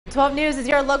12 News is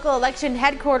your local election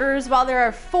headquarters. While there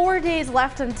are 4 days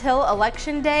left until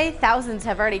Election Day, thousands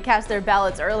have already cast their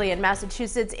ballots early in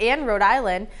Massachusetts and Rhode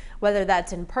Island, whether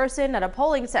that's in person at a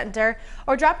polling center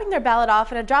or dropping their ballot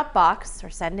off in a drop box or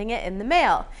sending it in the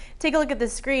mail. Take a look at the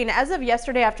screen. As of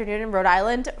yesterday afternoon in Rhode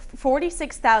Island,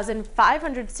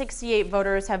 46,568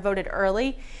 voters have voted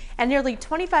early and nearly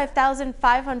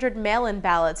 25,500 mail-in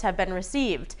ballots have been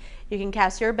received. You can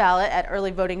cast your ballot at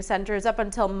early voting centers up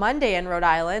until Monday in Rhode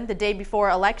Island, the day before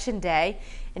Election Day.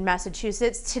 In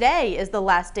Massachusetts, today is the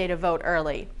last day to vote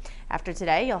early. After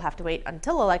today, you'll have to wait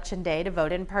until Election Day to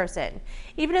vote in person.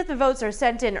 Even if the votes are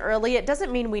sent in early, it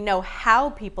doesn't mean we know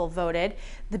how people voted.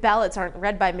 The ballots aren't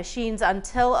read by machines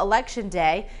until Election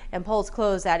Day, and polls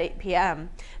close at 8 p.m.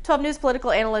 12 News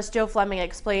political analyst Joe Fleming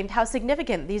explained how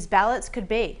significant these ballots could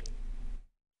be.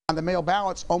 On the mail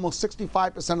ballots, almost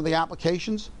 65% of the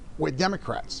applications were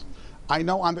Democrats. I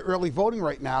know on the early voting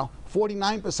right now,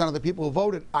 49% of the people who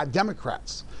voted are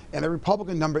Democrats, and the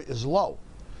Republican number is low.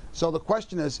 So the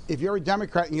question is, if you're a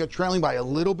Democrat and you're trailing by a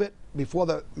little bit before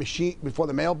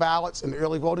the mail ballots and the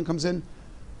early voting comes in,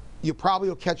 you probably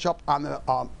will catch up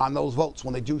on those votes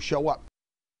when they do show up.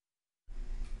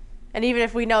 And even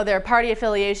if we know their party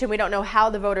affiliation, we don't know how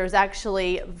the voters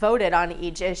actually voted on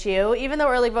each issue. Even though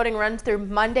early voting runs through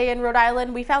Monday in Rhode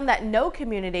Island, we found that no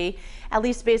community, at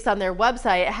least based on their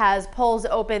website, has polls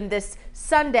open this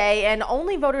Sunday, and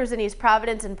only voters in East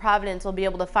Providence and Providence will be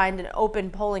able to find an open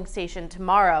polling station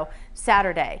tomorrow,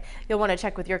 Saturday. You'll want to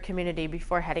check with your community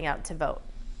before heading out to vote.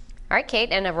 All right, Kate,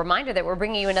 and a reminder that we're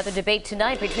bringing you another debate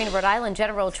tonight between Rhode Island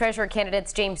General Treasurer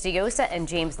candidates James Diosa and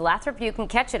James Lathrop. You can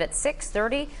catch it at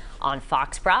 6:30 on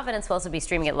Fox Providence. We'll also be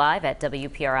streaming it live at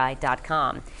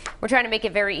WPRI.com. We're trying to make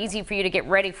it very easy for you to get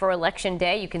ready for Election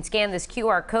Day. You can scan this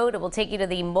QR code. It will take you to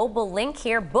the mobile link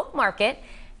here. Bookmark it.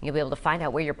 You'll be able to find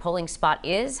out where your polling spot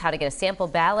is, how to get a sample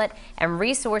ballot, and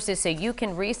resources so you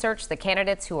can research the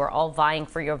candidates who are all vying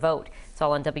for your vote. It's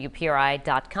all on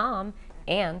WPRI.com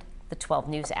and the 12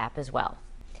 News app as well.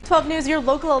 12 News, your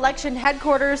local election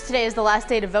headquarters. Today is the last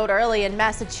day to vote early in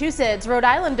Massachusetts. Rhode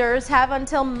Islanders have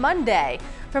until Monday.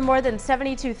 For more than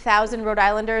 72,000 Rhode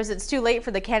Islanders, it's too late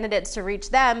for the candidates to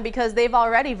reach them because they've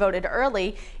already voted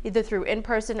early, either through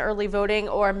in-person early voting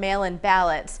or mail-in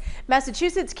ballots.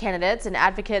 Massachusetts candidates and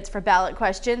advocates for ballot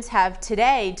questions have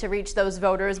today to reach those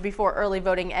voters before early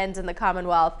voting ends in the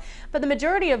Commonwealth. But the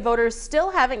majority of voters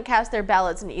still haven't cast their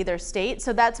ballots in either state,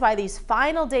 so that's why these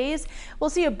final days will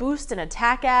see a boost in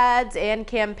attack ads and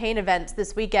campaign events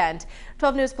this weekend.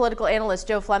 12 News political analyst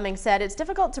Joe Fleming said it's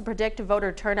difficult to predict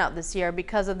voter turnout this year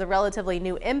because of the relatively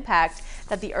new impact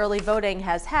that the early voting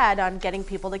has had on getting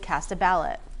people to cast a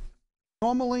ballot.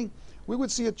 Normally, we would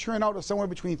see a turnout of somewhere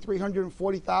between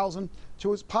 340,000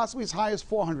 to possibly as high as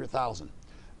 400,000.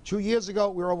 2 years ago,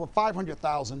 we were over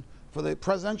 500,000 for the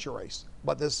presidential race,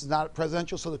 but this is not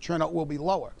presidential, so the turnout will be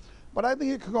lower. But I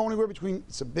think it could go anywhere between,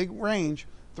 it's a big range,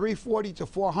 340 to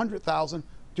 400,000,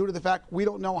 due to the fact we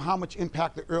don't know how much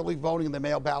impact the early voting and the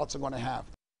mail ballots are going to have.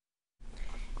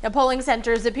 Now, polling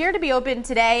centers appear to be open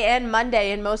today and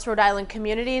Monday in most Rhode Island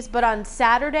communities, but on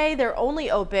Saturday they're only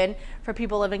open for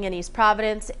people living in East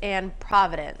Providence and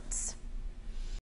Providence.